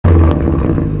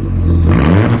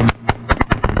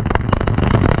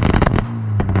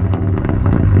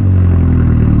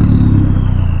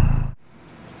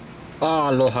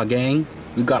Aloha gang,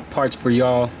 we got parts for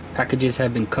y'all. Packages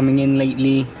have been coming in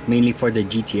lately, mainly for the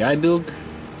GTI build.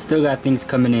 Still got things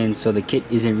coming in, so the kit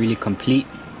isn't really complete,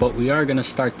 but we are gonna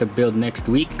start the build next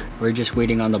week. We're just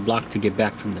waiting on the block to get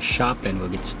back from the shop and we'll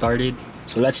get started.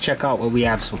 So let's check out what we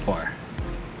have so far.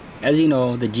 As you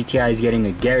know, the GTI is getting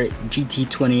a Garrett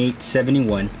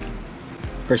GT2871.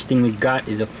 First thing we got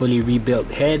is a fully rebuilt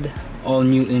head, all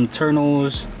new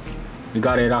internals. We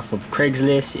got it off of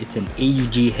Craigslist. It's an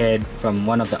AUG head from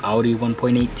one of the Audi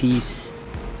 1.8Ts.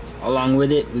 Along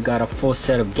with it, we got a full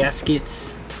set of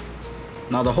gaskets.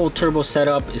 Now the whole turbo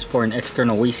setup is for an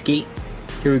external wastegate.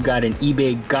 Here we got an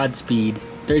eBay Godspeed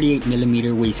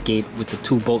 38mm wastegate with the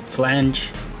 2-bolt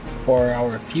flange. For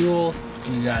our fuel,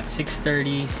 we got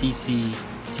 630cc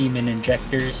Siemens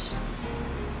injectors.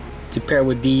 To pair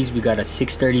with these, we got a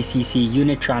 630cc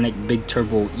Unitronic big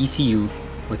turbo ECU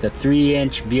with a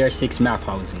 3-inch VR6 MAF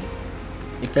housing.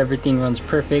 If everything runs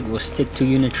perfect, we'll stick to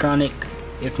Unitronic.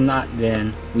 If not,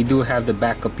 then we do have the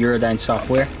backup Eurodyne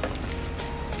software.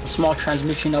 A small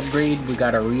transmission upgrade, we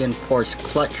got a reinforced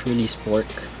clutch release fork.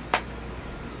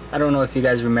 I don't know if you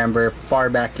guys remember, far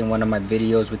back in one of my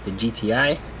videos with the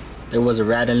GTI, there was a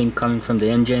rattling coming from the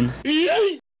engine.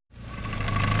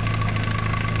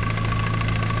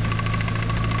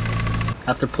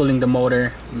 After pulling the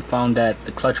motor, we found that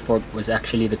the clutch fork was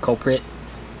actually the culprit.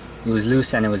 It was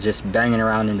loose and it was just banging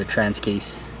around in the trans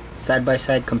case.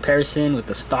 Side-by-side comparison with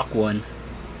the stock one.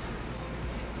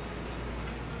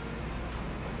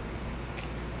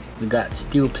 We got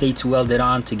steel plates welded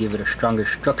on to give it a stronger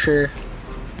structure.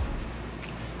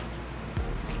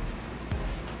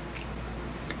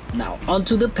 Now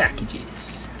onto the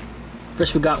packages.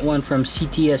 First we got one from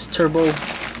CTS Turbo.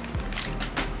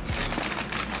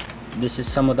 This is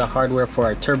some of the hardware for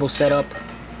our turbo setup.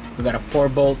 We got a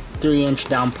 4-bolt 3-inch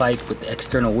downpipe with the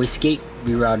external wastegate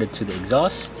rerouted to the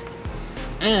exhaust.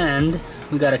 And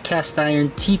we got a cast iron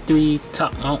T3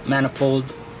 top mount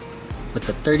manifold with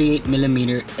the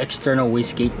 38mm external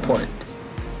wastegate port.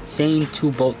 Same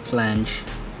 2-bolt flange.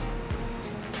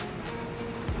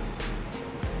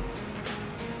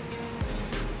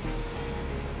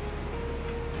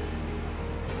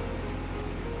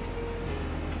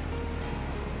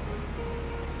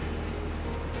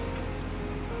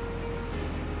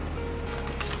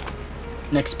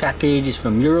 Next package is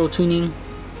from Euro Tuning.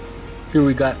 Here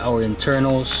we got our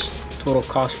internals. Total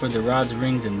cost for the rods,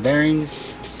 rings, and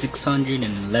bearings,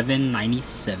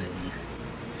 $611.97.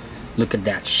 Look at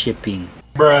that shipping.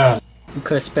 Bruh. We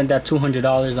could have spent that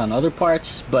 $200 on other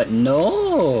parts, but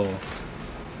no.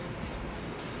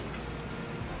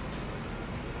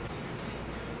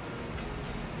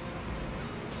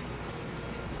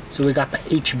 So we got the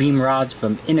H-beam rods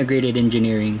from Integrated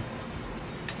Engineering,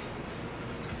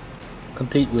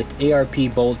 complete with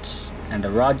ARP bolts and the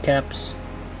rod caps.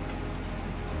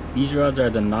 These rods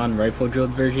are the non-rifle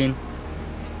drilled version.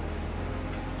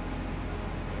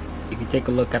 If you take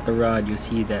a look at the rod, you'll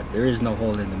see that there is no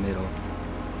hole in the middle.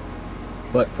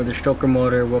 But for the stroker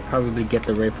motor, we'll probably get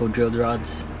the rifle drilled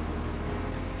rods.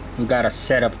 We got a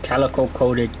set of calico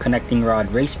coated connecting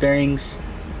rod race bearings.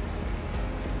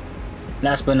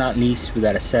 Last but not least, we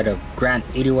got a set of Grant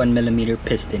 81mm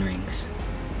piston rings.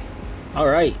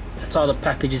 Alright, that's all the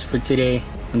packages for today.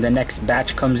 When the next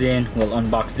batch comes in, we'll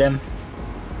unbox them.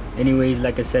 Anyways,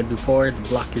 like I said before, the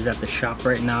block is at the shop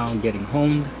right now getting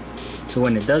honed. So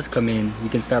when it does come in, we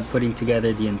can start putting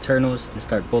together the internals and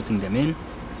start bolting them in.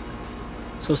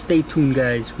 So stay tuned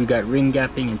guys, we got ring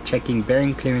gapping and checking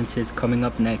bearing clearances coming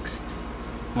up next.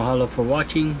 Mahalo for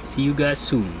watching, see you guys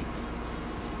soon.